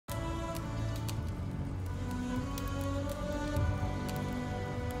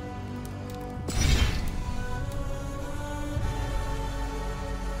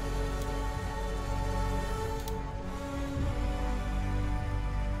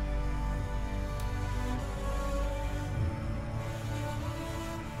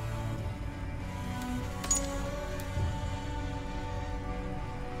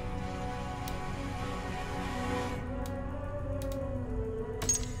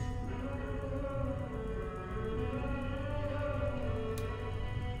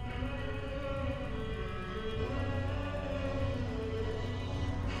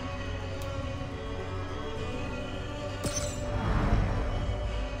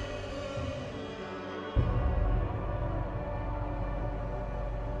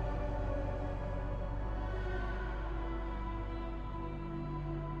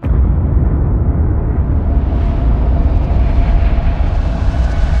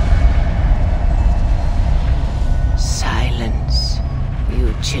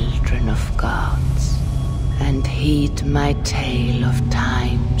my tale of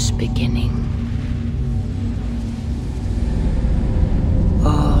time's beginning.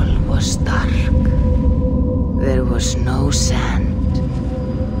 All was dark. There was no sand.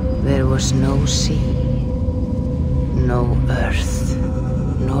 There was no sea. No earth,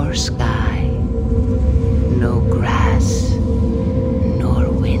 nor sky. No grass, nor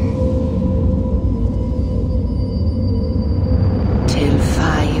wind. Till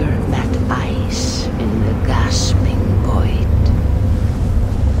fire met ice in the gasping void.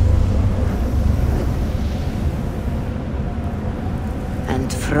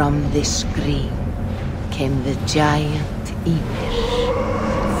 And from this scream came the giant Ymir,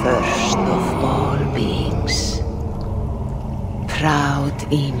 first of all beings. Proud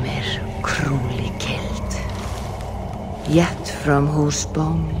Ymir, cruelly killed, yet from whose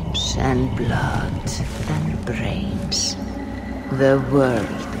bones and blood and brains the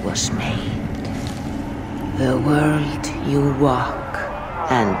world was made. The world you walk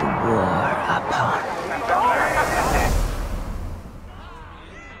and war upon.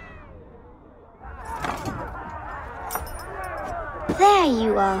 There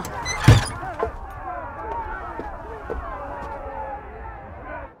you are.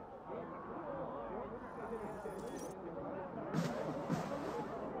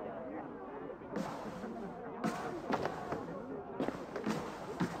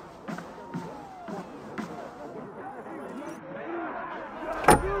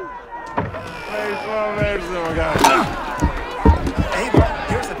 Hey,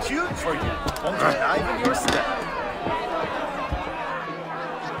 here's a tune for you. Won't you dive in your step?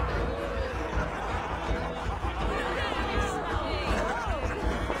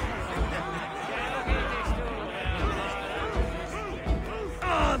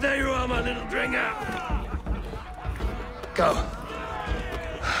 Oh, there you are, my little dringer. Go.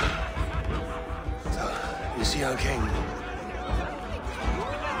 So, you see our king?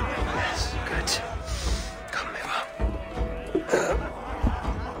 Yes, good. Come, Eva.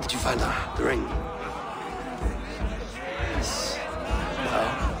 Did you find the ring? Yes.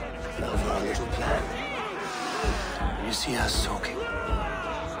 Now for our little plan. When you see us talking,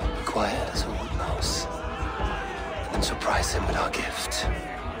 be quiet as a wood mouse. And surprise him with our gift.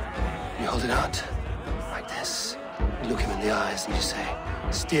 You hold it out, like this. You look him in the eyes and you say,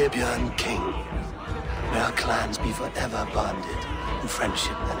 Styrbjörn King, may our clans be forever bonded in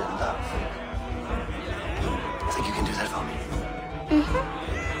friendship and in love. I think you can do that for me.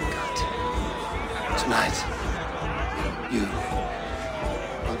 Good. Tonight, you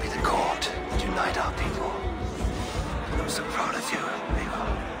will be the cord that unite our people. I'm so proud of you, Eva.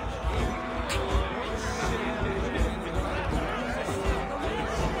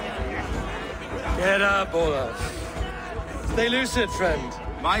 Get up, Olaf. Stay lucid, friend.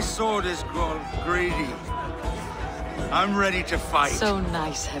 My sword is grown greedy. I'm ready to fight. So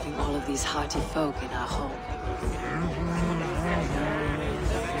nice having all of these hearty folk in our home.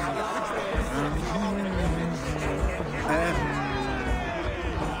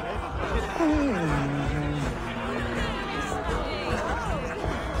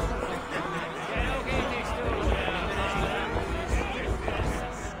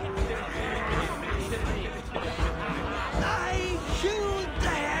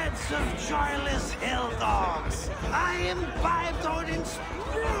 Of joyless hell dogs, I imbibed Odin's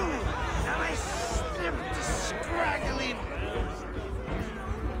brew, and I stripped the scraggly.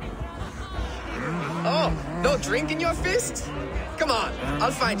 Oh, no drink in your fist? Come on,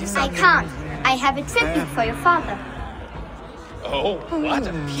 I'll find you I something. can't. I have a tribute for your father. Oh, what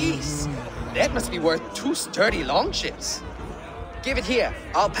a piece. That must be worth 2 sturdy longships. Give it here,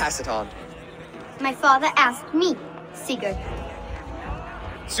 I'll pass it on. My father asked me, Sigurd.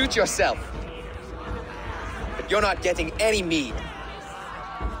 Suit yourself. But you're not getting any mead.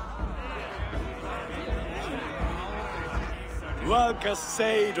 Like a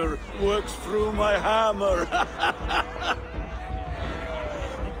satyr works through my hammer.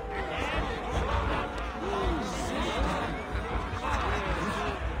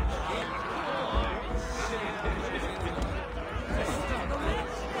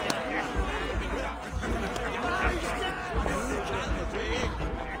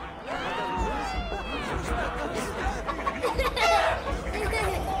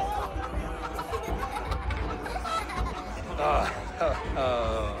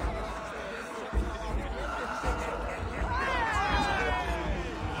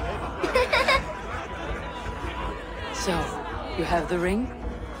 So, you have the ring?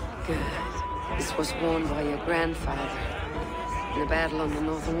 Good. This was worn by your grandfather in a battle on the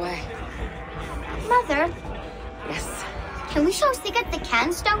Northern Way. Mother, Yes, can we show Sigurd the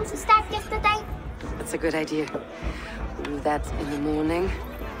can stones his dad gifted today? that's a good idea. Do that in the morning.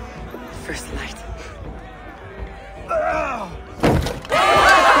 First light.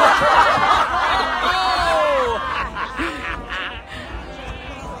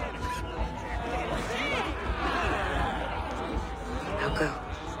 Now go.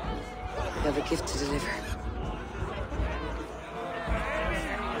 You have a gift to deliver.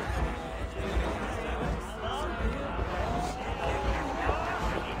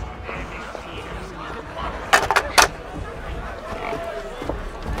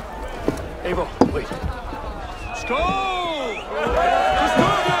 Eivor, wait. Skål! To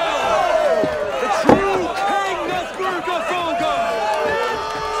Sturgill! The true king of Burgerfolga!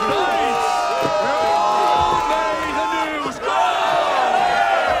 Tonight, we all made the news!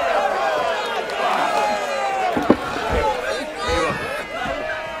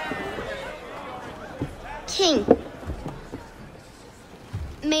 King,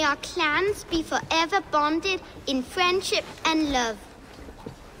 may our clans be forever bonded in friendship and love.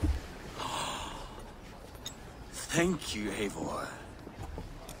 Thank you, Eivor.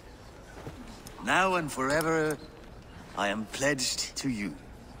 Now and forever, I am pledged to you.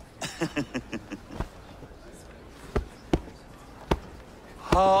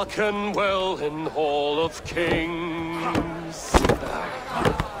 Hearken well in Hall of Kings.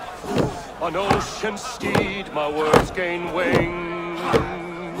 On ocean steed my words gain wings.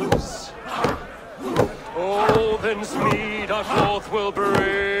 Odin's mead I forth will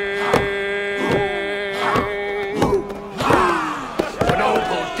bring. For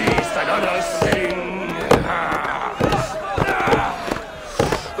noble deeds that others sing.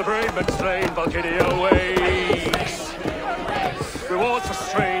 The brave men slain Valhalla wakes. Rewards for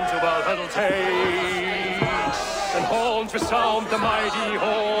strain to Valhalla takes. And horns resound the mighty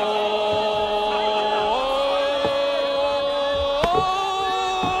horn.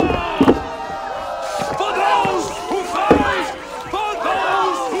 For those who fight! For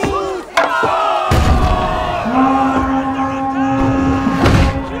those who fight!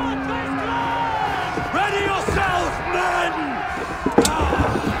 Ready yourself, men!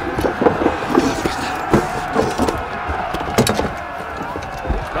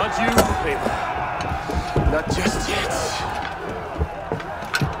 Not you, Eivor. Not just yet.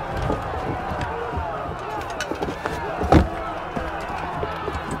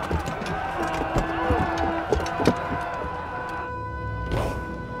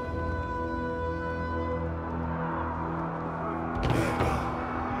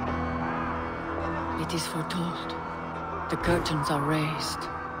 It is foretold. The curtains are raised.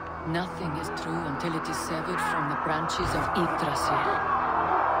 Nothing is true until it is severed from the branches of Yggdrasil.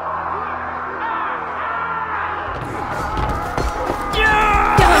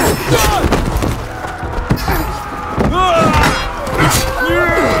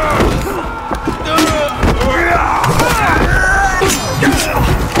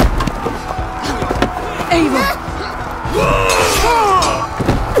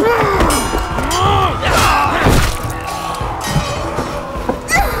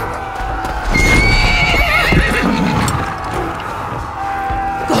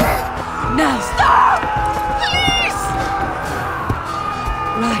 Now stop! Please!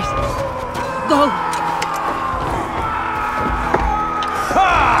 Right. Go!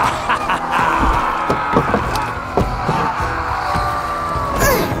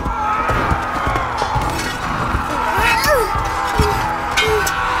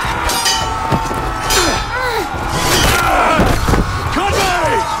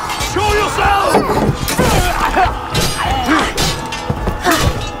 Conway! Show yourself!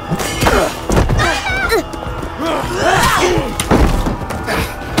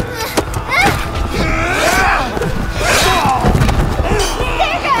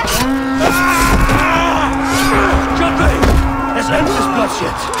 Conway! Let's end this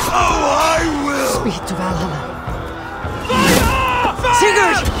bloodshed! Oh, I will! Speed to Valhalla.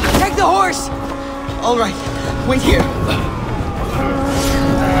 Sigurd! Take the horse! All right, wait here.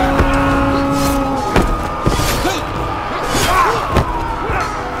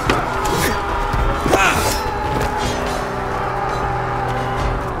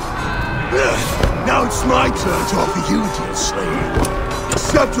 Now it's my turn to offer you, dear slave.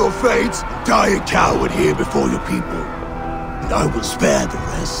 Accept your fate, die a coward here before your people, and I will spare the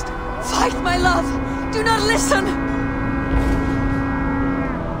rest. Fight, my love! Do not listen!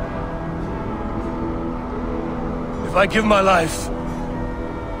 If I give my life,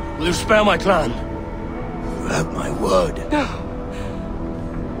 will you spare my clan? You have my word. No.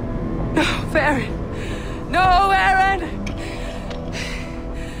 No, Baron! No, Aaron!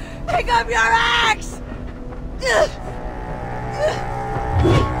 Pick up your axe! No!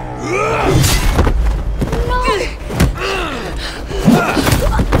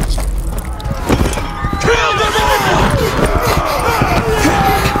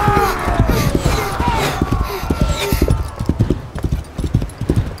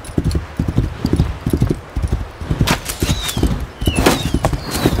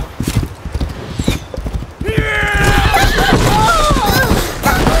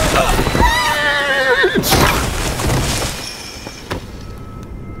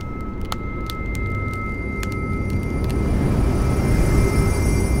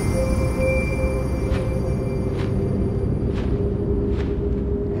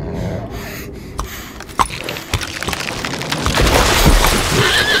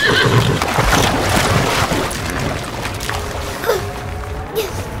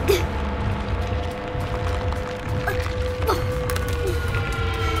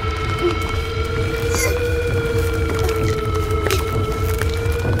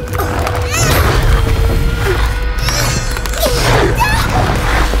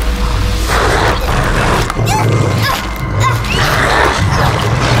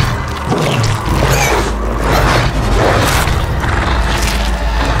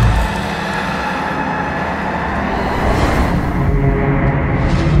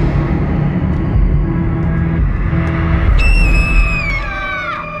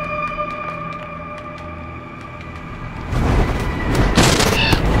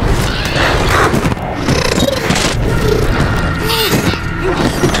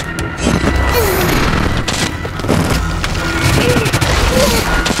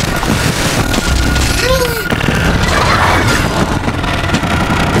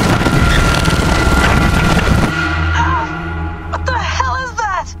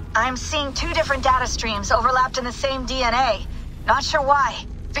 trapped in the same DNA. Not sure why.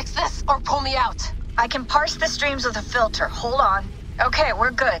 Fix this or pull me out. I can parse the streams with a filter. Hold on. Okay,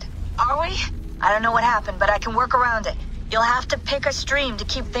 we're good. Are we? I don't know what happened, but I can work around it. You'll have to pick a stream to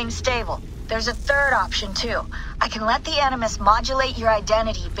keep things stable. There's a third option, too. I can let the Animus modulate your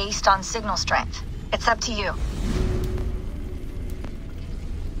identity based on signal strength. It's up to you.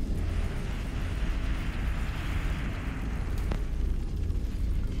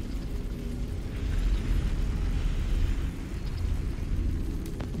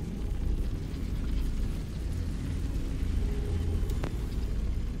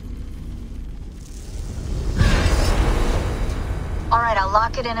 Alright, I'll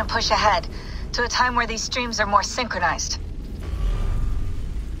lock it in and push ahead, to a time where these streams are more synchronized.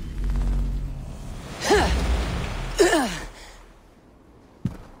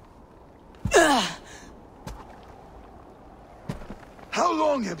 How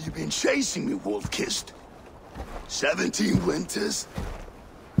long have you been chasing me, Wolf-Kissed? 17 winters?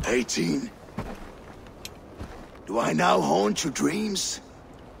 18? Do I now haunt your dreams?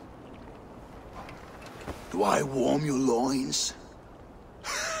 Do I warm your loins?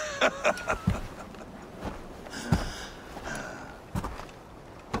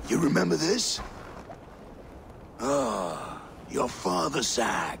 You remember this? Ah, your father's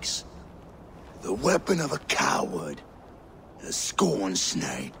axe. The weapon of a coward. A scorned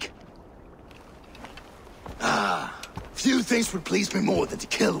snake. Ah, few things would please me more than to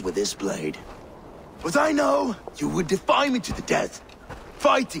kill with this blade. But I know you would defy me to the death,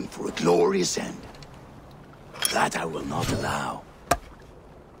 fighting for a glorious end. That I will not allow.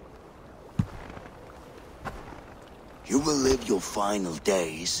 You will live your final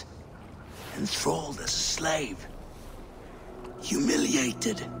days enthralled as a slave.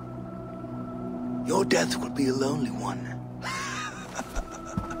 Humiliated. Your death will be a lonely one.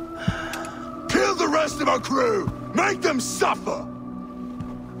 Kill the rest of our crew! Make them suffer!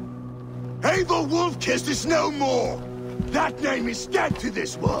 Abel Wolf-Kissed is no more! That name is dead to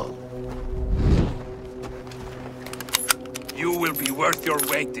this world! You will be worth your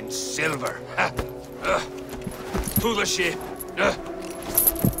weight in silver. To the ship.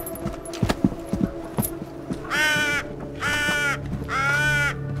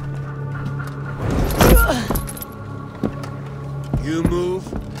 You move,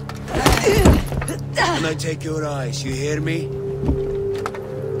 and I take your eyes, you hear me?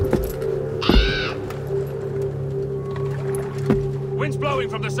 Wind's blowing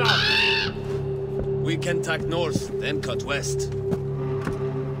from the south. We can tack north, then cut west.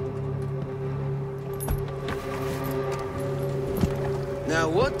 Now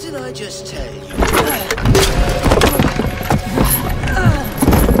what did I just tell you?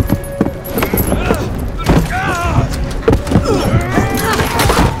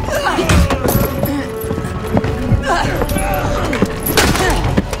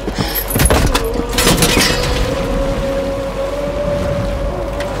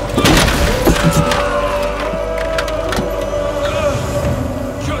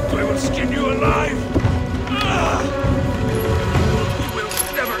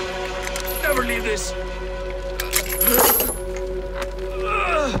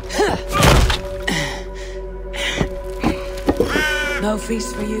 No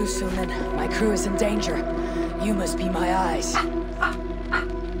feast for you, Sunan. My crew is in danger. You must be my eyes.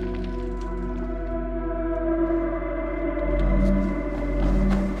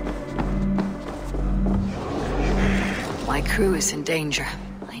 My crew is in danger.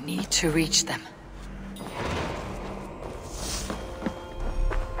 I need to reach them.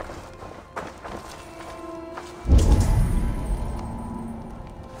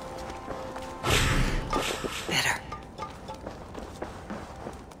 Better.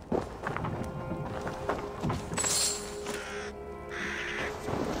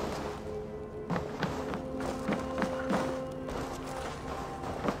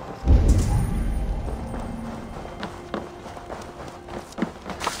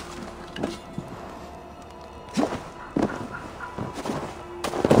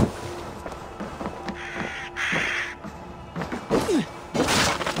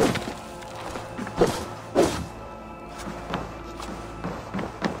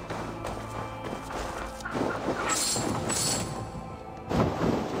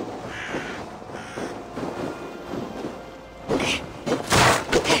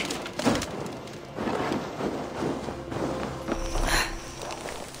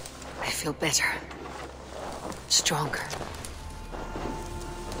 I feel better. Stronger.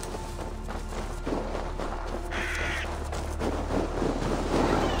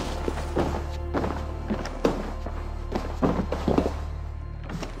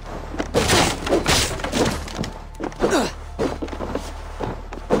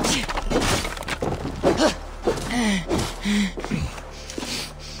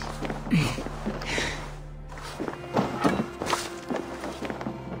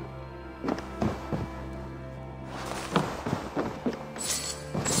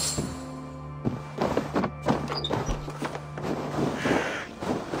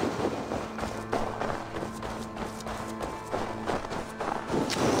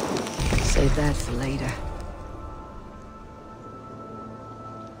 Save that for later.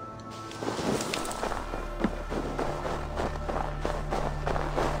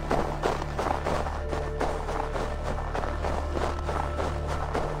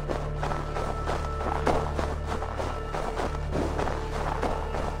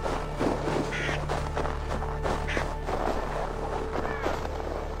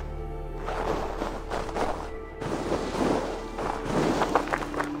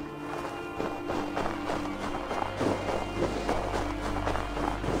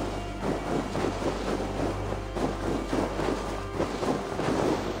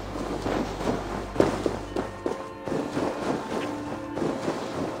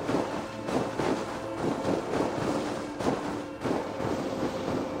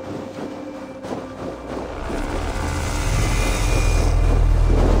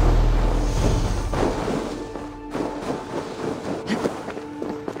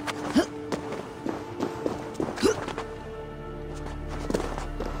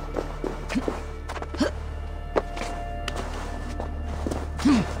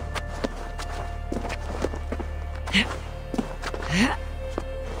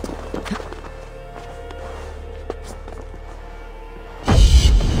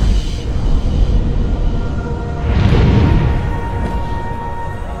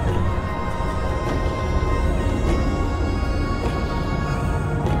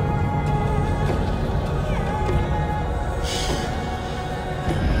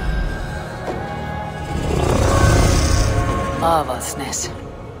 Marvelousness.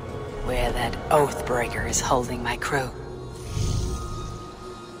 Where that Oathbreaker is holding my crew.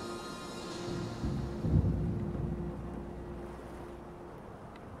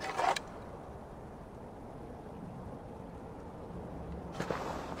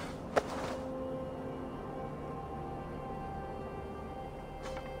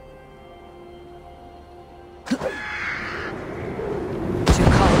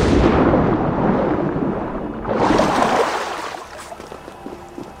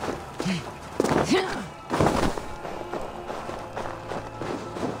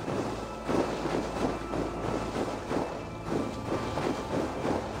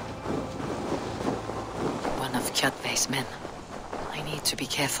 Men. I need to be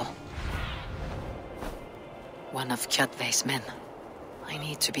careful. One of Kjotve's men. I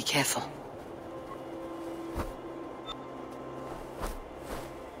need to be careful.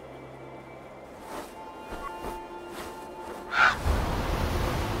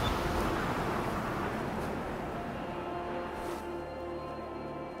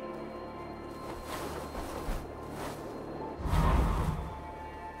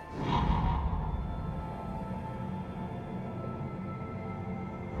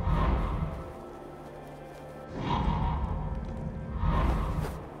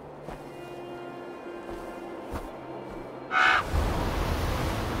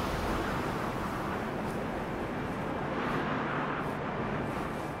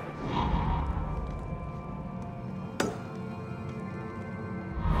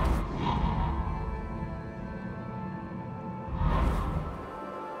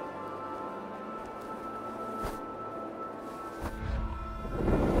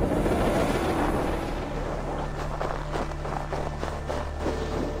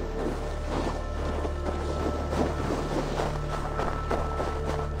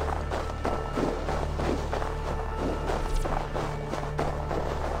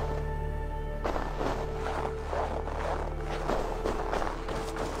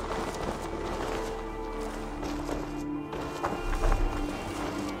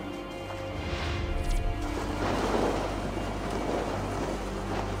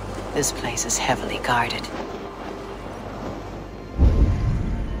 This place is heavily guarded.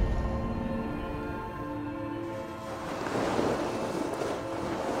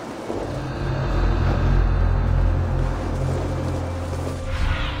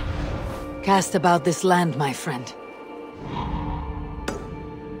 Cast about this land, my friend.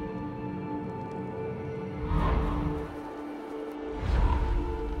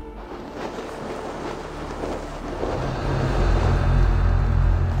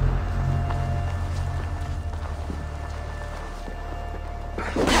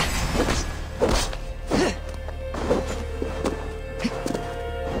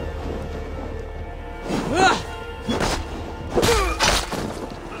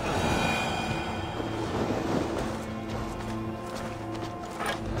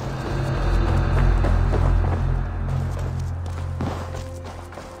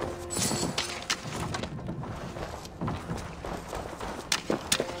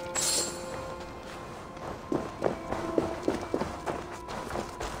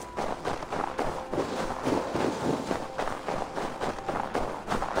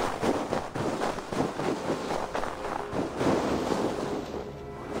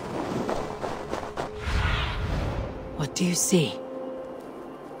 do you see?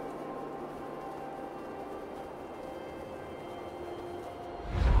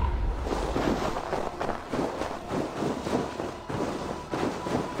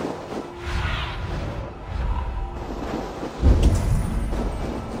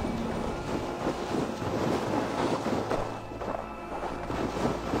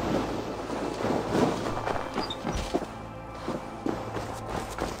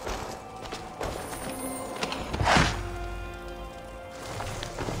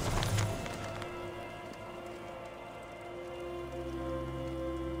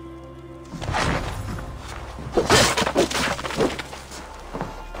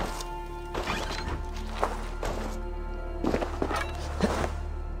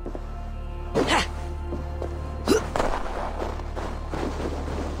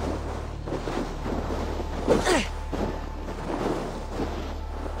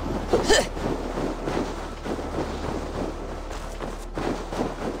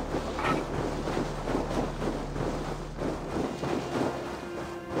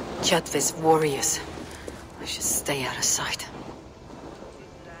 Jadvis warriors. I should stay out of sight.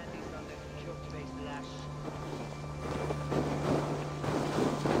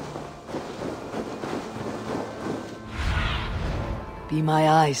 Be my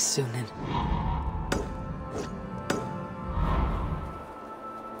eyes, Sunan.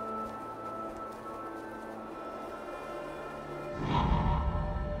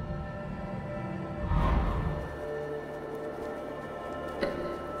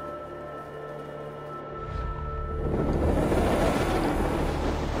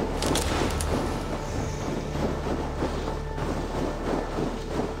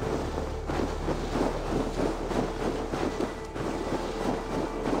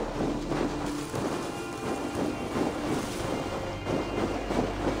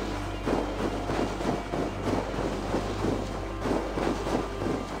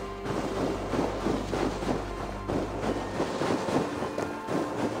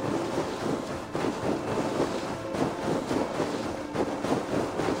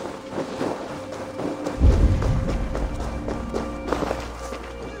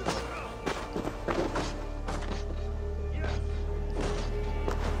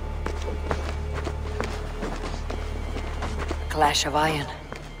 Clash of iron.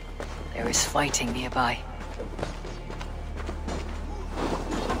 There is fighting nearby.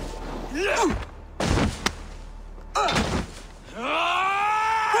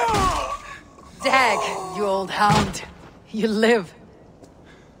 Dag, you old hound. You live.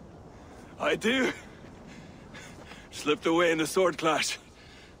 I do. Slipped away in the sword clash.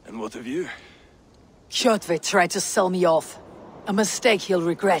 And what of you? Kjotve tried to sell me off. A mistake he'll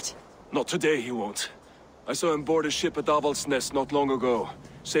regret. Not today, he won't. I saw him board a ship at Avaldsnes not long ago.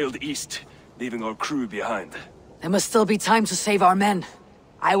 Sailed east, leaving our crew behind. There must still be time to save our men.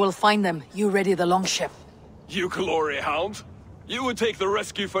 I will find them. You ready the longship. You glory hound? You would take the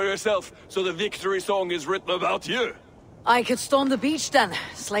rescue for yourself, so the victory song is written about you. I could storm the beach then,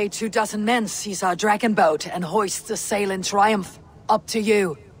 slay 24 men, seize our dragon boat, and hoist the sail in triumph. Up to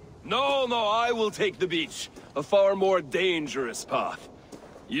you. No, I will take the beach. A far more dangerous path.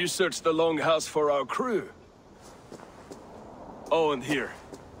 You search the longhouse for our crew. Oh, and here.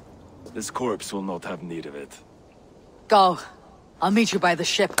 This corpse will not have need of it. Go. I'll meet you by the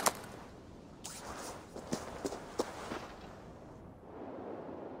ship.